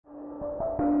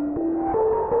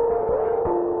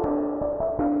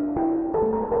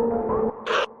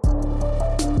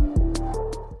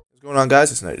What's going on,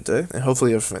 guys? It's Night today, and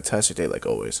hopefully you have a fantastic day like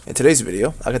always. In today's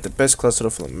video, I got the best cluster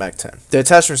for the Mac 10. The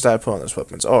attachments that I put on these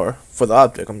weapons are, for the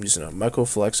optic, I'm using a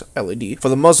Microflex LED. For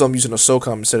the muzzle, I'm using a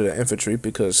SOCOM instead of the infantry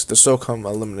because the SOCOM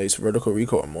eliminates vertical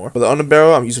recoil more. For the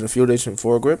underbarrel, I'm using a Field Agent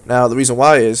 4 grip. Now, the reason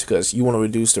why is because you want to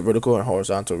reduce the vertical and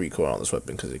horizontal recoil on this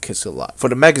weapon because it kicks a lot. For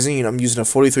the magazine, I'm using a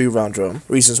 43 round drum.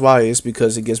 Reasons why is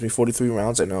because it gives me 43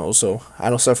 rounds and also I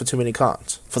don't suffer too many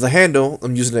cons. For the handle,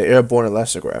 I'm using an airborne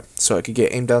elastic wrap so I can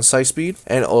get aim down sight speed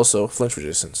and also flinch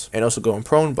resistance, and also going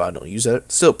prone, but I don't use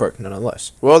that. Still perk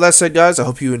nonetheless. With all that said, guys, I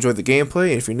hope you enjoyed the gameplay,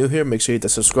 and if you're new here, make sure you hit the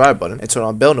subscribe button and turn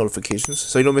on bell notifications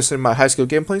so you don't miss any of my high skill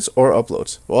gameplays or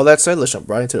uploads. With all that said, let's jump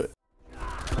right into it.